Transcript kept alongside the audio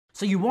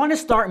So you want to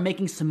start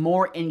making some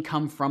more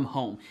income from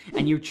home,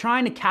 and you're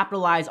trying to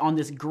capitalize on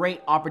this great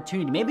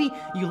opportunity. Maybe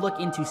you look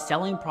into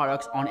selling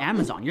products on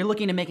Amazon. You're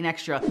looking to make an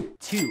extra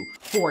 $2,000,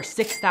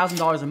 $4,000,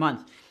 $6,000 a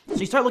month. So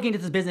you start looking into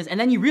this business, and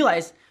then you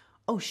realize,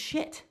 oh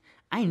shit,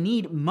 I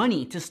need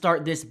money to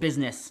start this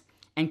business.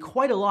 And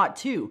quite a lot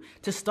too.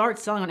 To start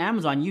selling on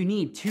Amazon, you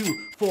need $2,000,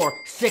 $4,000,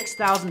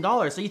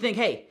 $6,000. So you think,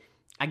 hey,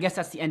 I guess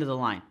that's the end of the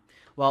line.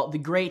 Well, the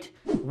great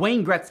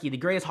Wayne Gretzky, the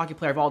greatest hockey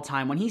player of all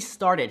time, when he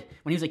started,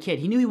 when he was a kid,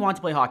 he knew he wanted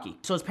to play hockey.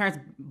 So his parents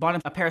bought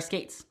him a pair of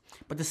skates.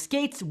 But the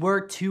skates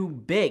were too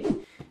big.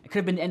 It could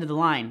have been the end of the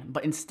line,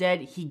 but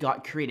instead he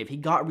got creative. He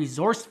got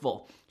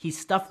resourceful. He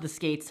stuffed the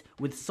skates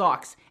with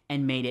socks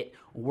and made it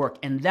work.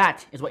 And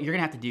that is what you're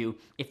gonna have to do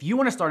if you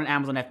wanna start an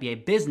Amazon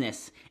FBA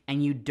business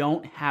and you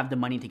don't have the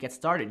money to get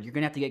started. You're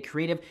gonna have to get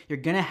creative. You're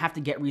gonna have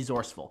to get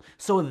resourceful.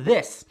 So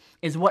this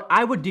is what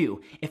I would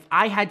do if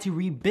I had to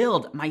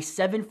rebuild my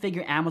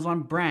 7-figure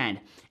Amazon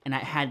brand and I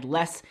had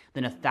less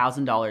than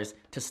 $1,000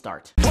 to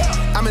start.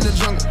 I'm in the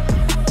jungle.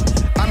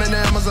 I'm in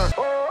Amazon.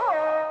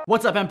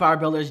 What's up, Empire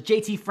Builders?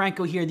 JT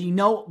Franco here, the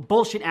no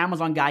bullshit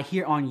Amazon guy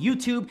here on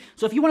YouTube.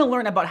 So if you want to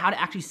learn about how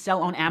to actually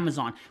sell on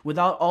Amazon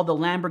without all the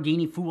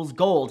Lamborghini fool's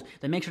gold,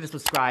 then make sure to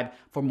subscribe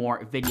for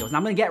more videos. And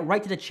I'm going to get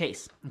right to the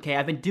chase. Okay,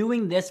 I've been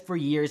doing this for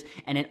years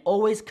and it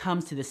always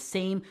comes to the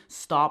same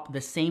stop,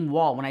 the same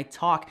wall when I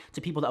talk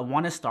to people that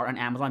want to start an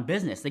Amazon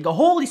business. They go,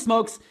 holy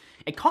smokes,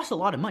 it costs a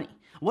lot of money.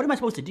 What am I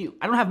supposed to do?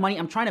 I don't have money.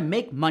 I'm trying to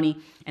make money,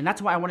 and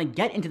that's why I want to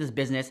get into this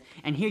business.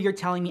 And here you're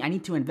telling me I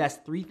need to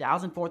invest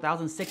 $3,000, $4,000,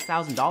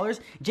 $6,000.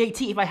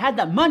 JT, if I had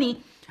that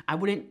money, I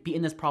wouldn't be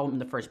in this problem in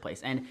the first place.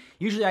 And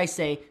usually I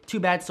say, too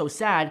bad, so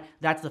sad.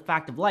 That's the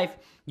fact of life.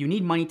 You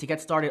need money to get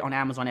started on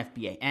Amazon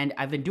FBA. And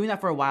I've been doing that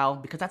for a while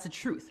because that's the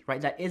truth, right?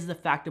 That is the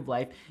fact of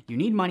life. You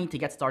need money to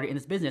get started in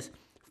this business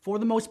for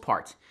the most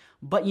part.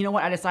 But you know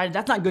what? I decided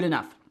that's not good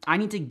enough. I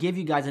need to give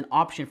you guys an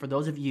option for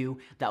those of you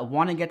that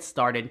want to get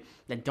started,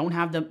 that don't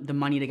have the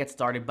money to get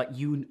started, but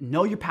you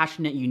know you're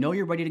passionate, you know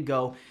you're ready to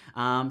go.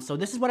 So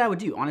this is what I would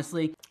do.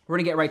 Honestly, we're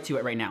gonna get right to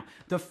it right now.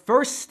 The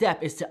first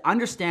step is to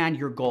understand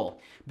your goal,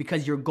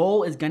 because your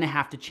goal is gonna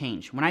have to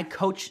change. When I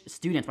coach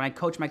students, when I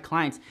coach my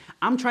clients,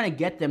 I'm trying to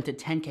get them to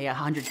 10K,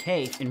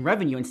 100K in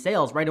revenue and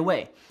sales right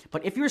away.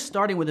 But if you're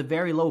starting with a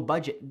very low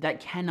budget, that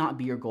cannot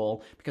be your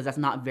goal because that's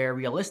not very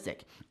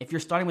realistic. If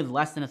you're starting with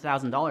less than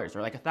 $1,000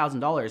 or like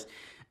 $1,000,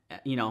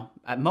 you know,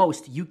 at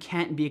most, you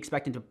can't be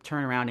expecting to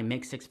turn around and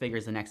make 6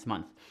 figures the next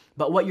month.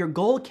 But what your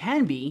goal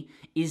can be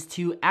is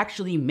to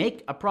actually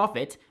make a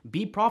profit,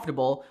 be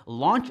profitable,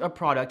 launch a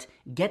product,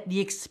 get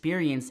the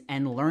experience,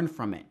 and learn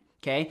from it,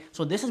 okay?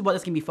 So this is what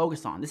this can be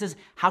focused on. This is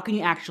how can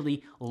you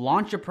actually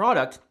launch a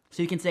product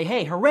so you can say,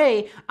 hey,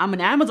 hooray, I'm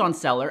an Amazon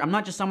seller. I'm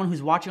not just someone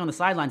who's watching on the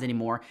sidelines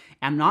anymore.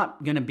 I'm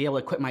not gonna be able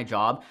to quit my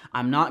job.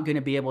 I'm not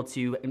gonna be able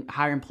to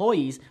hire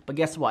employees, but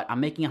guess what? I'm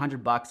making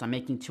 $100, I'm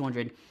making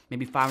 200,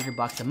 maybe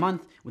 $500 a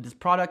month with this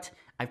product.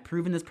 I've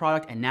proven this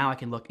product and now I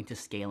can look into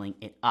scaling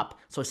it up.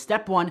 So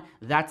step one,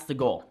 that's the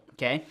goal,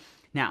 okay?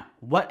 Now,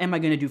 what am I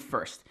gonna do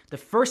first? The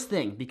first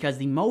thing, because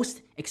the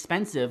most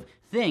expensive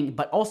thing,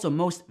 but also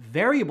most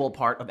variable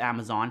part of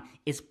Amazon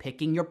is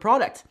picking your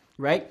product.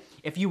 Right?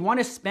 If you want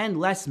to spend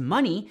less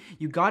money,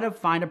 you got to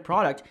find a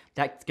product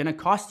that's going to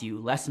cost you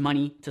less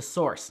money to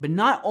source. But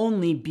not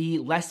only be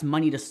less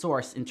money to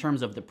source in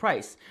terms of the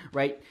price,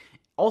 right?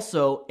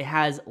 Also, it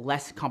has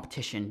less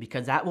competition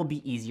because that will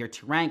be easier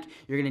to rank.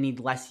 You're going to need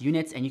less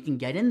units and you can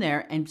get in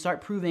there and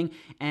start proving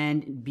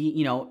and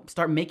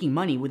start making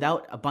money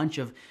without a bunch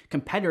of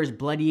competitors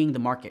bloodying the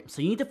market.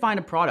 So you need to find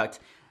a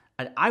product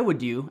that I would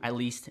do, at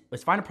least,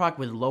 is find a product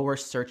with lower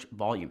search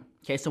volume.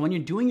 Okay, so when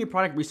you're doing your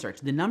product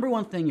research, the number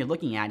one thing you're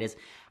looking at is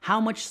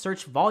how much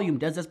search volume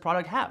does this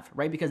product have,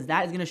 right? Because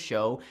that is gonna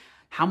show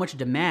how much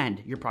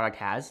demand your product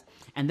has.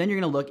 And then you're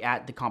gonna look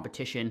at the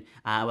competition.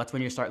 That's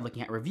when you start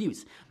looking at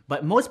reviews.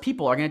 But most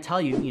people are gonna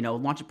tell you,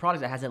 launch a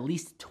product that has at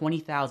least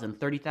 20,000,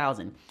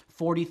 30,000,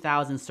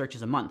 40,000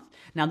 searches a month.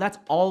 Now that's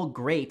all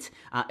great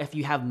if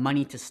you have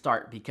money to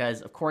start,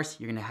 because of course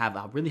you're gonna have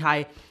a really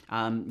high,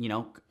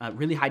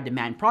 really high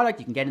demand product.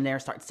 You can get in there,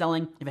 start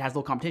selling. If it has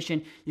low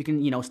competition, you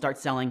can, start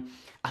selling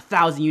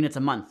 1,000 units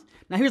a month.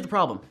 Now here's the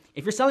problem.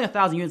 If you're selling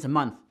 1,000 units a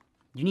month,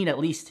 you need at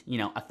least,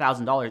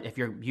 $1,000 if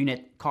your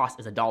unit cost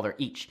is $1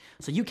 each.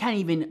 So you can't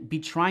even be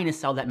trying to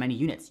sell that many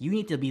units. You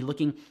need to be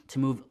looking to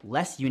move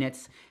less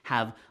units,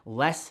 have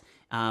less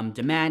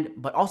demand,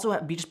 but also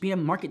just be in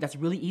a market that's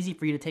really easy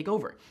for you to take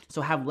over.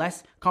 So have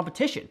less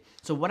competition.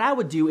 So what I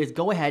would do is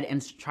go ahead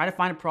and try to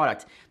find a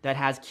product that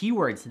has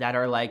keywords that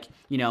are like,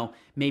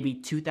 maybe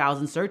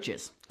 2,000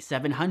 searches,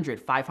 700,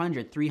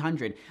 500,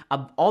 300,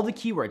 all the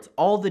keywords,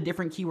 all the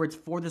different keywords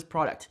for this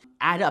product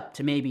add up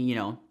to maybe,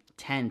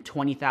 10,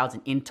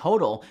 20,000 in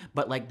total,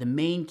 but like the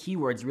main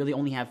keywords really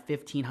only have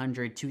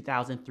 1,500,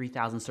 2,000,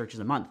 3,000 searches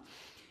a month.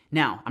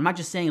 Now, I'm not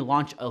just saying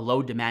launch a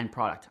low demand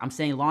product. I'm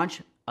saying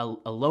launch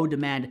a low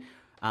demand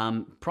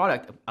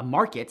product, a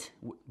market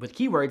with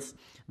keywords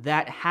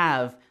that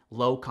have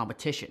low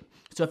competition.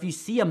 So if you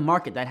see a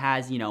market that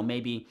has,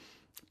 maybe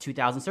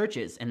 2,000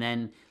 searches and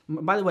then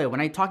By the way, when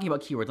I'm talking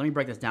about keywords, let me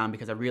break this down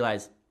because I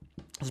realize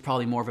this is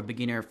probably more of a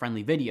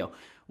beginner-friendly video.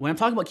 When I'm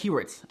talking about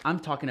keywords, I'm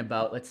talking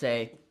about, let's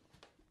say,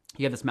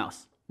 you have this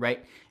mouse,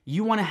 right?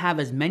 You want to have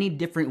as many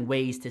different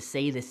ways to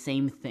say the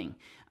same thing.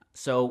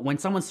 So when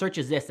someone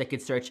searches this, they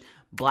could search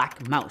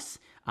black mouse,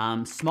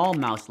 small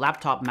mouse,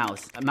 laptop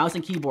mouse, mouse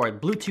and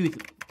keyboard,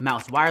 Bluetooth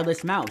mouse,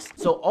 wireless mouse.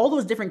 So all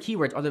those different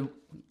keywords are the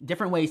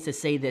different ways to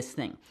say this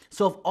thing.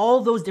 So if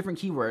all those different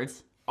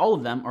keywords, all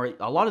of them or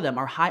a lot of them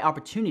are high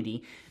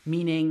opportunity,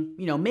 meaning,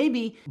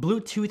 maybe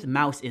Bluetooth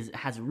mouse is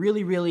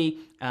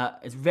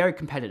very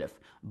competitive,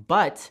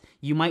 but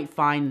you might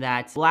find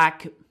that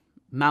black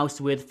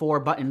mouse with 4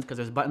 buttons, because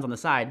there's buttons on the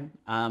side,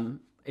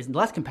 is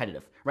less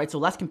competitive, right? So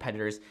less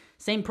competitors,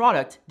 same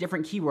product,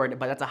 different keyword,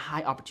 but that's a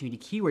high opportunity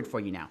keyword for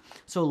you now.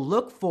 So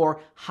look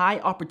for high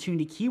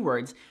opportunity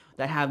keywords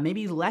that have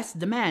maybe less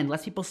demand,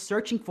 less people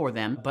searching for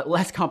them, but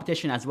less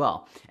competition as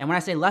well. And when I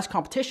say less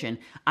competition,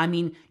 I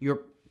mean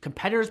your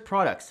competitors'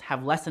 products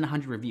have less than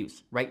 100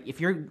 reviews, right?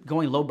 If you're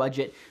going low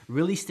budget,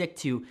 really stick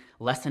to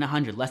less than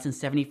 100, less than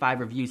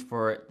 75 reviews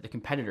for the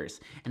competitors.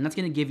 And that's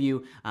gonna give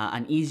you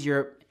an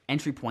easier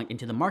entry point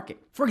into the market.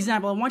 For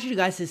example, I want you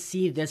guys to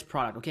see this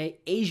product, okay?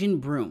 Asian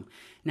broom.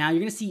 Now you're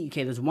gonna see,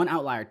 okay, there's one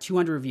outlier,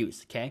 200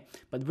 reviews, okay?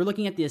 But we're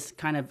looking at this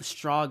kind of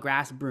straw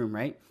grass broom,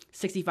 right?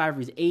 65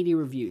 reviews, 80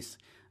 reviews,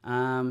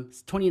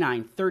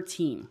 29,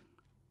 13,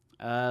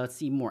 let's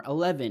see more,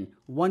 11,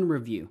 1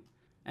 review,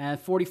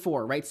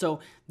 44, right?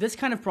 So this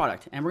kind of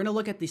product, and we're gonna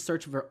look at the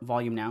search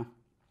volume now.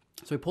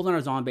 So we pulled on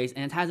our Zonbase,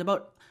 and it has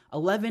about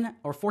 11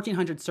 or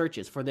 1,400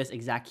 searches for this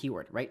exact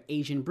keyword, right?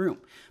 Asian broom.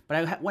 But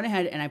I went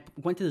ahead and I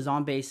went to the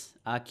Zonbase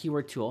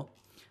keyword tool.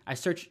 I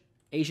searched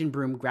Asian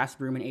broom, grass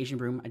broom, and Asian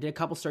broom. I did a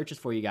couple searches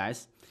for you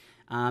guys.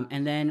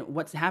 And then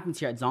what happens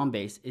here at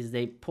Zonbase is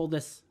they pull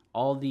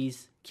all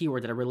these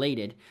keywords that are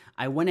related.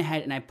 I went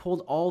ahead and I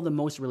pulled all the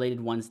most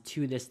related ones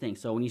to this thing.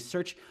 So when you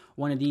search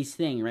one of these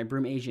things, right,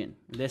 broom Asian,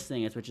 this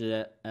thing is, which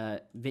is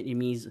a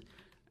Vietnamese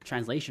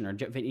translation or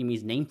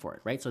Vietnamese name for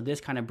it, right? So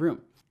this kind of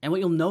broom. And what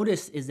you'll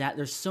notice is that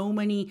there's so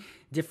many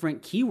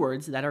different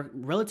keywords that are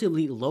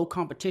relatively low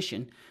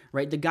competition,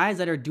 right? The guys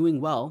that are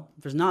doing well,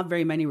 there's not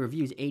very many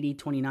reviews, 80,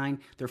 29,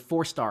 they're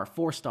 4-star,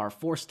 4-star,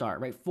 4-star,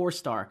 right?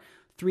 4-star,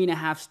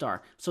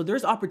 3.5-star. So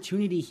there's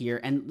opportunity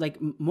here. And like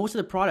most of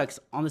the products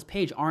on this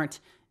page aren't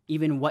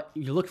even what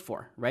you look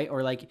for, right?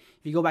 Or like if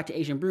you go back to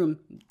Asian broom,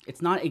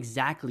 it's not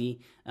exactly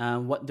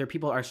what their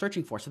people are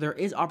searching for. So there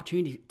is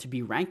opportunity to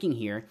be ranking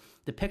here.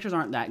 The pictures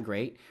aren't that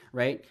great,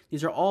 right?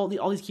 These are all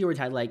these keywords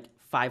had like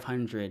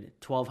 500,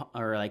 12,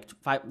 or like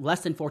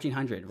less than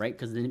 1,400, right?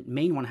 Because the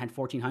main one had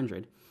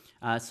 1,400.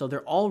 So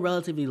they're all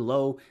relatively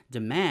low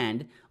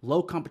demand,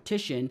 low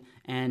competition,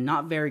 and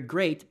not very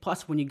great.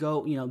 Plus, when you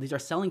go, these are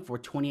selling for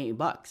 28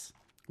 bucks,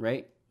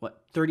 right?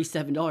 What,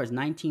 $37,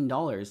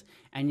 $19,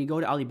 and you go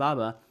to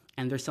Alibaba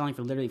and they're selling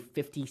for literally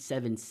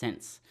 57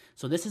 cents.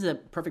 So this is a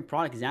perfect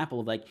product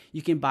example of like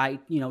you can buy,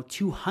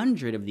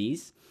 200 of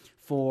these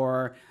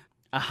for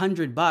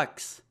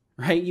 $100.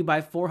 Right? You buy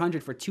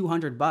 400 for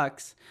 200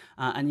 bucks,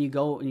 and you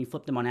go and you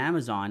flip them on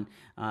Amazon,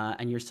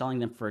 and you're selling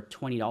them for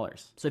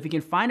 $20. So if you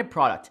can find a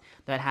product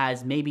that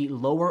has maybe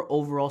lower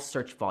overall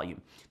search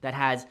volume, that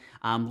has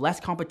less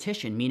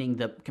competition, meaning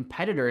the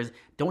competitors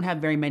don't have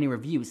very many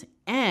reviews,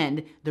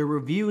 and the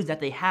reviews that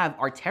they have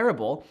are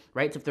terrible,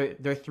 right? So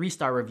if they're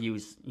 3-star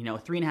reviews,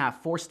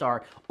 3.5,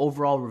 4-star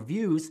overall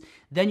reviews,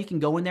 then you can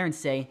go in there and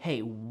say,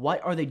 hey,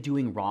 what are they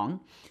doing wrong?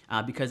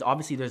 Because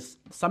obviously there's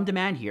some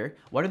demand here.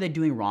 What are they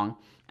doing wrong?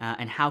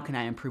 And how can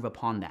I improve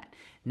upon that?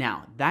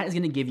 Now, that is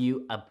gonna give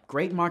you a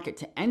great market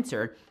to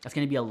enter. That's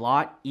gonna be a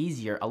lot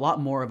easier, a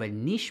lot more of a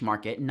niche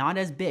market, not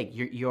as big.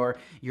 Your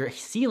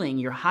ceiling,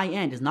 your high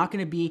end is not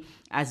gonna be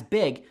as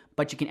big,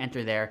 but you can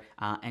enter there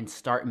and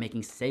start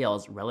making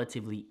sales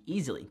relatively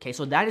easily. Okay,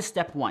 so that is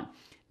step 1.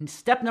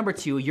 Step number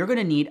 2, you're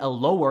gonna need a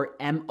lower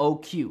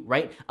MOQ,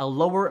 right? A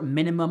lower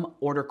minimum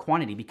order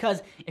quantity,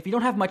 because if you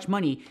don't have much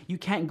money, you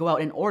can't go out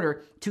and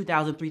order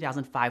 2,000,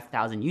 3,000,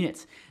 5,000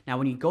 units. Now,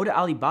 when you go to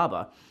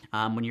Alibaba,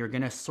 when you're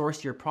gonna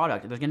source your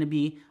product, there's gonna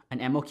be an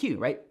MOQ,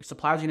 right?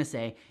 Suppliers are gonna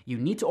say, you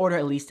need to order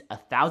at least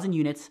 1,000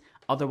 units,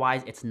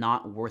 otherwise it's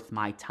not worth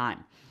my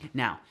time.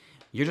 Now,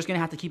 you're just gonna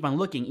have to keep on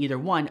looking. Either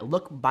one,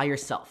 look by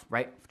yourself,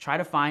 right? Try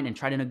to find and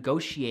try to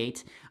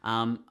negotiate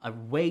a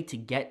way to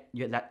get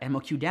that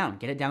MOQ down.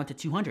 Get it down to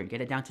 200, get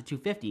it down to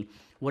 250.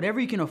 Whatever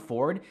you can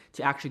afford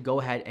to actually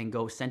go ahead and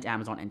go send to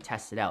Amazon and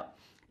test it out.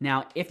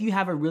 Now, if you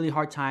have a really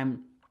hard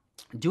time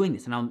doing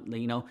this,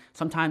 and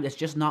sometimes it's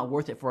just not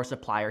worth it for a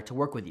supplier to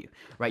work with you,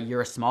 right? You're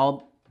a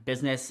small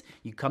business,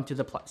 you come to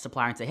the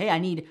supplier and say, hey, I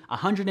need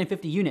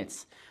 150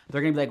 units.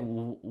 They're gonna be like,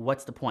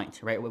 what's the point,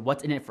 right?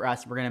 What's in it for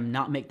us? We're gonna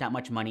not make that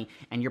much money,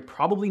 and you're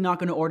probably not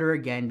gonna order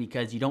again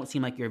because you don't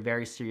seem like you're a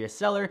very serious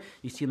seller.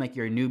 You seem like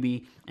you're a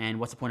newbie, and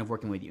what's the point of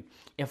working with you?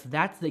 If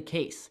that's the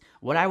case,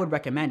 what I would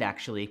recommend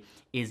actually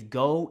is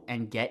go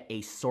and get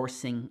a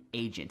sourcing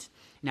agent.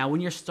 Now,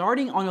 when you're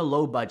starting on a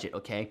low budget,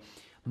 okay,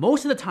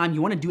 most of the time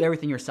you wanna do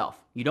everything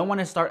yourself. You don't want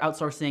to start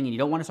outsourcing and you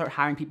don't want to start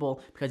hiring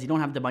people because you don't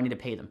have the money to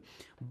pay them.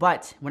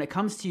 But when it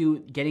comes to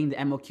getting the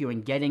MOQ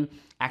and getting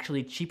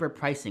actually cheaper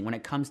pricing, when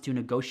it comes to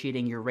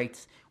negotiating your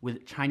rates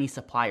with Chinese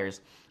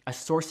suppliers, a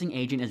sourcing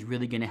agent is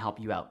really going to help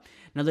you out.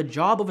 Now, the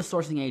job of a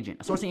sourcing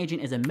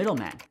agent is a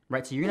middleman,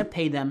 right? So you're going to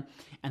pay them,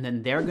 and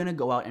then they're going to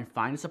go out and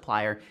find a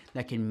supplier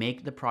that can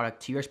make the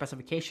product to your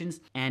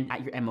specifications and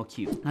at your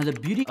MOQ. Now, the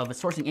beauty of a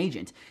sourcing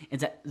agent is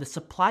that the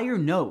supplier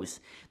knows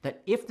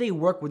that if they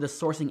work with a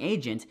sourcing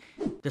agent,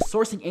 the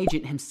sourcing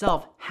agent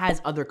himself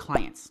has other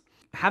clients.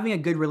 Having a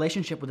good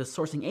relationship with a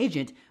sourcing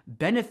agent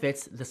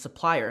benefits the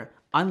supplier,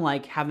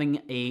 unlike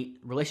having a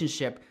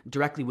relationship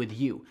directly with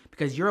you.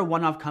 Because you're a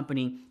one-off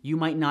company, you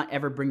might not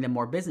ever bring them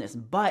more business,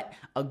 but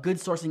a good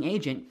sourcing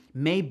agent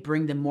may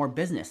bring them more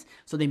business.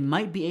 So they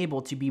might be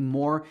able to be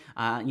more,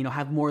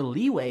 have more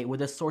leeway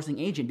with a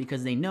sourcing agent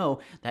because they know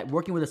that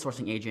working with a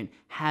sourcing agent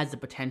has the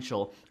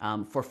potential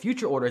for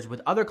future orders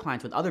with other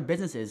clients, with other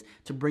businesses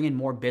to bring in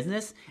more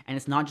business, and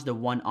it's not just a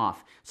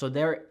one-off. So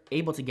they're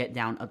able to get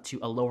down up to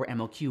a lower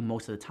MOQ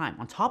most of the time.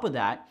 On top of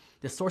that,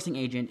 the sourcing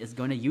agent is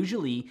going to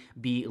usually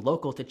be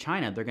local to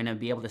China. They're going to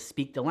be able to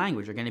speak the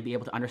language. They're going to be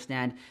able to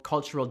understand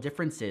cultural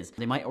differences.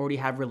 They might already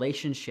have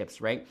relationships,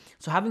 right?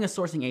 So having a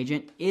sourcing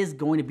agent is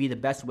going to be the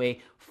best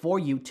way for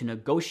you to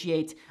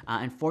negotiate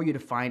and for you to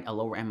find a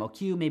lower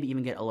MOQ, maybe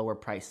even get a lower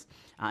price.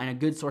 And a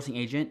good sourcing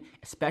agent,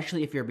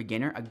 especially if you're a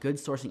beginner, a good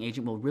sourcing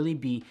agent will really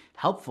be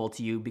helpful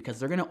to you because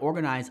they're going to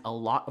organize a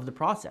lot of the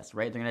process,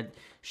 right? They're going to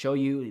show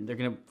you, they're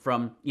going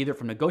to either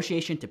from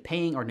negotiation to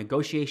paying or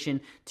negotiation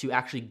to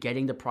actually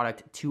getting the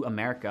product to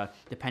America,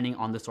 depending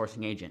on the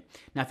sourcing agent.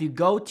 Now, if you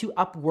go to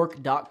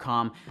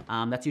Upwork.com,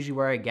 that's usually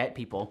where I get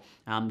people.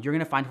 You're going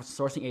to find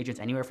sourcing agents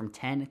anywhere from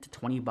 10 to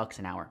 20 bucks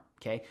an hour.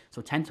 Okay,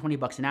 so 10 to 20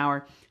 bucks an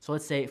hour. So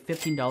let's say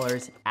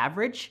 $15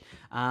 average,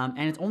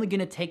 and it's only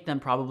going to take them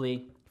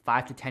probably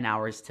 5 to 10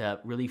 hours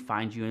to really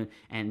find you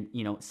and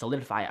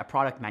solidify a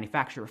product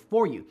manufacturer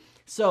for you.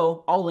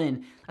 So all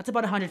in, that's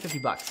about 150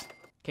 bucks.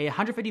 Okay,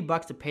 150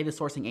 bucks to pay the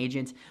sourcing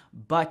agent,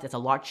 but that's a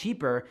lot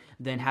cheaper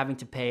than having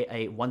to pay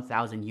a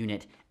 1,000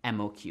 unit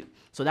MOQ.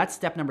 So that's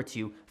step number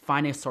 2,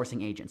 find a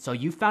sourcing agent. So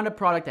you found a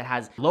product that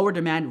has lower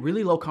demand,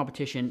 really low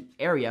competition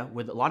area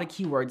with a lot of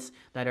keywords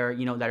that are,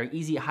 that are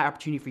easy, high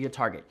opportunity for your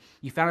target.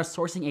 You found a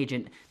sourcing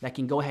agent that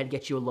can go ahead and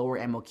get you a lower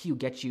MOQ,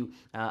 get you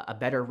a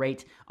better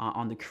rate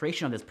on the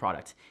creation of this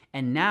product.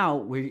 And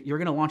now you're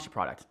gonna launch the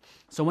product.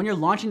 So when you're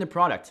launching the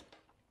product,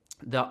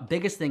 the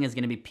biggest thing is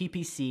going to be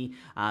PPC,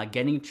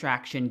 getting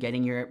traction,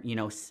 getting your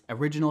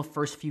original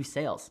first few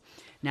sales.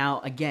 Now,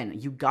 again,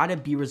 you got to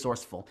be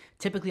resourceful.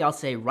 Typically, I'll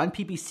say run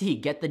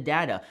PPC, get the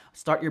data,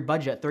 start your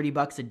budget at 30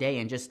 bucks a day,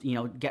 and just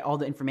get all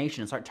the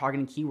information and start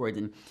targeting keywords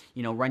and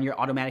run your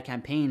automatic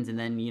campaigns and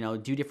then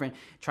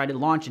try to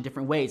launch in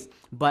different ways.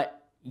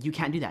 But you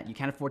can't do that. You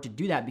can't afford to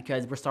do that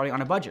because we're starting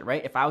on a budget,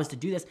 right? If I was to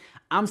do this,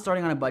 I'm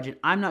starting on a budget.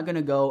 I'm not going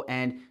to go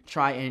and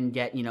try and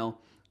get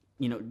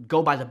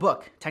go by the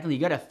book. Technically,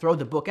 you got to throw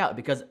the book out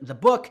because the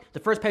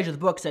first page of the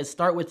book says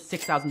start with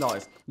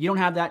 $6,000. You don't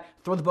have that,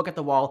 throw the book at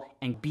the wall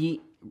and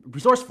be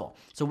resourceful.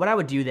 So what I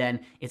would do then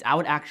is I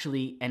would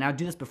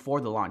do this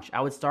before the launch, I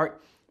would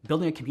start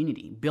building a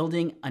community,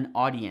 building an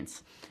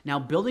audience. Now,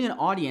 building an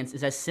audience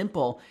is as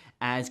simple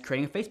as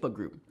creating a Facebook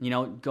group,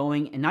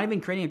 going and not even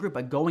creating a group,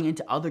 but going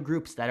into other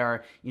groups that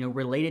are,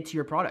 related to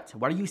your product.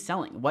 What are you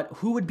selling?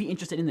 Who would be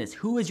interested in this?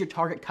 Who is your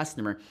target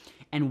customer?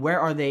 And where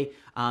are they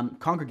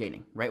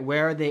congregating, right?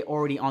 Where are they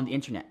already on the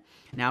internet?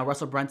 Now,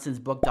 Russell Brunson's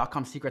book,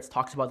 .com Secrets,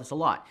 talks about this a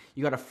lot.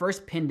 You got to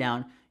first pin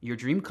down your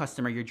dream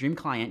customer, your dream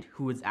client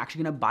who is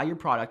actually going to buy your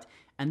product,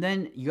 and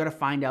then you got to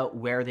find out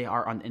where they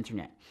are on the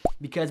internet.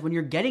 Because when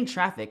you're getting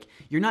traffic,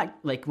 you're not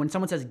like when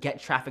someone says get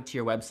traffic to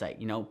your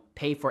website,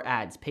 pay for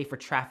ads, pay for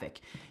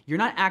traffic. You're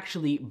not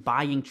actually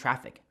buying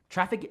traffic.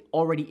 Traffic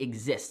already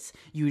exists.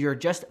 You're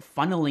just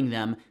funneling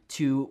them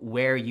to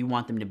where you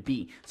want them to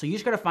be. So you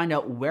just gotta find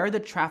out where the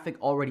traffic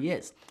already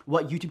is.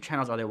 What YouTube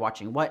channels are they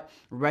watching? What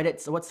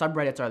Reddits, what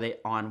subreddits are they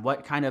on?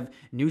 What kind of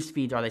news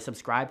feeds are they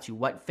subscribed to?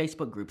 What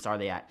Facebook groups are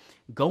they at?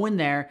 Go in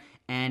there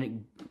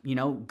and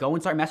go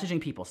and start messaging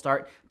people,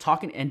 start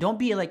talking, and don't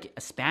be like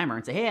a spammer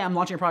and say, hey, I'm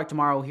launching a product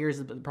tomorrow, here's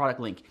the product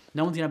link.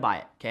 No one's gonna buy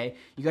it, okay?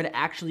 You gotta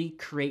actually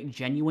create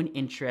genuine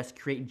interest,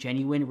 create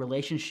genuine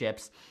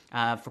relationships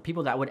for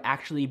people that would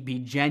actually be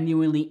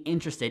genuinely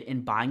interested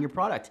in buying your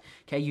product,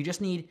 okay? You just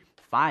need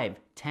 5,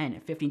 10,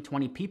 15,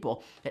 20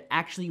 people that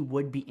actually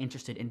would be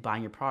interested in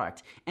buying your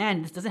product.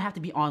 And this doesn't have to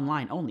be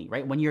online only,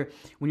 right? When you're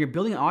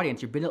building an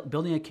audience, you're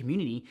building a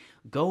community,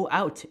 go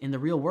out in the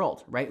real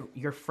world, right?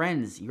 Your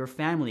friends, your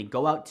family,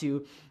 go out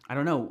to, I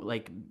don't know,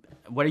 like,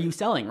 what are you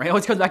selling, right? It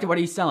always comes back to what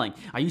are you selling?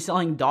 Are you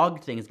selling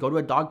dog things? Go to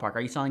a dog park.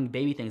 Are you selling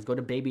baby things? Go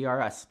to Baby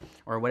R Us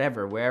or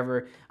whatever,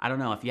 wherever, I don't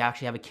know. If you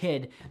actually have a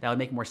kid, that would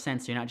make more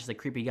sense. So you're not just a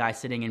creepy guy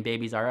sitting in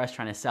Babies R Us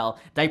trying to sell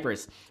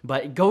diapers,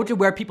 but go to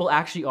where people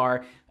actually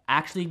are,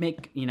 actually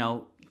make,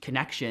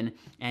 connection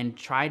and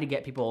try to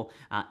get people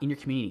in your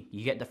community.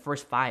 You get the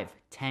first 5,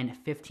 10,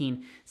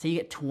 15, say you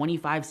get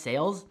 25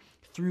 sales,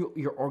 through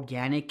your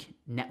organic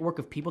network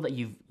of people that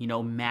you've,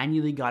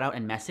 manually got out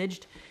and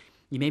messaged,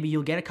 maybe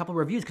you'll get a couple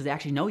reviews because they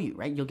actually know you,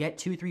 right? You'll get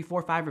 2, 3,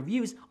 4, 5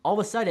 reviews. All of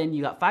a sudden,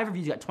 you got 5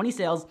 reviews, you got 20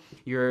 sales,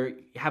 you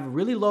have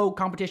really low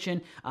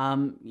competition,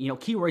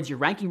 keywords, you're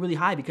ranking really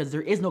high because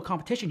there is no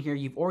competition here.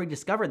 You've already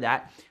discovered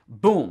that.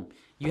 Boom,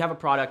 you have a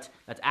product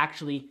that's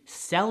actually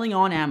selling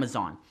on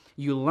Amazon.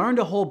 You learned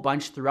a whole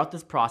bunch throughout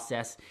this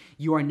process.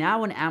 You are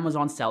now an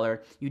Amazon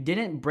seller. You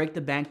didn't break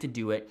the bank to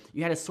do it.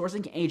 You had a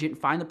sourcing agent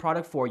find the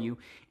product for you,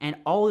 and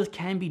all of this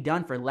can be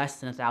done for less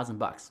than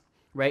 $1,000,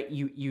 right?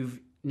 You've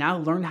now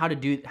learned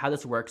how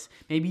this works.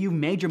 Maybe you've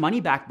made your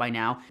money back by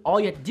now. All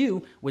you had to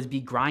do was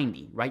be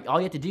grindy, right? All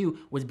you had to do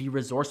was be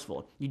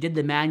resourceful. You did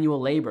the manual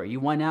labor. You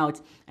went out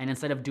and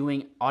instead of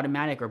doing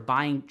automatic or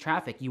buying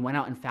traffic, you went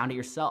out and found it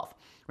yourself,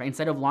 right?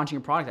 Instead of launching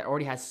a product that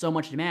already has so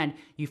much demand,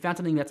 you found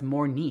something that's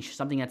more niche,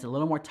 something that's a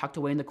little more tucked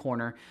away in the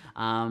corner,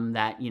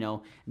 that,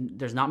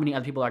 there's not many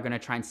other people that are gonna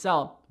try and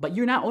sell, but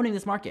you're now owning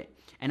this market.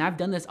 And I've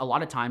done this a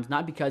lot of times,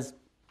 not because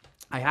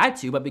I had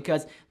to, but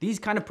because these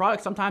kind of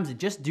products sometimes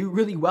just do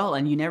really well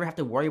and you never have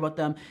to worry about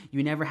them.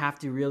 You never have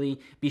to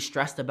really be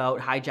stressed about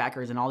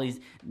hijackers and all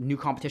these new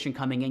competition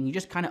coming in. You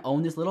just kind of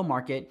own this little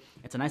market.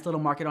 It's a nice little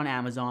market on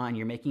Amazon.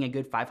 You're making a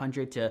good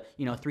 $500 to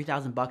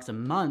 $3,000 a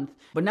month.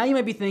 But now you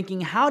might be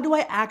thinking, how do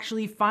I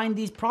actually find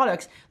these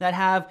products that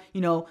have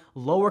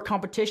lower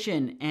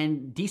competition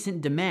and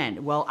decent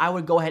demand? Well, I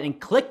would go ahead and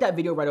click that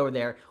video right over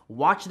there.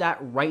 Watch that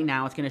right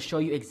now. It's going to show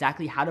you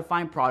exactly how to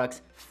find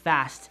products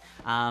fast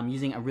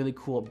using a really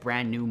cool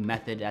brand new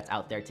method that's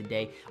out there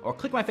today. Or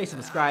click my face to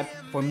subscribe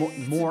for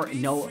more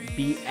no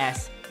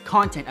BS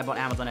content about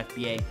Amazon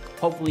FBA.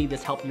 Hopefully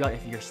this helped you out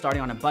if you're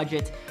starting on a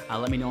budget.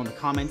 Let me know in the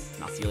comments,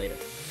 and I'll see you later.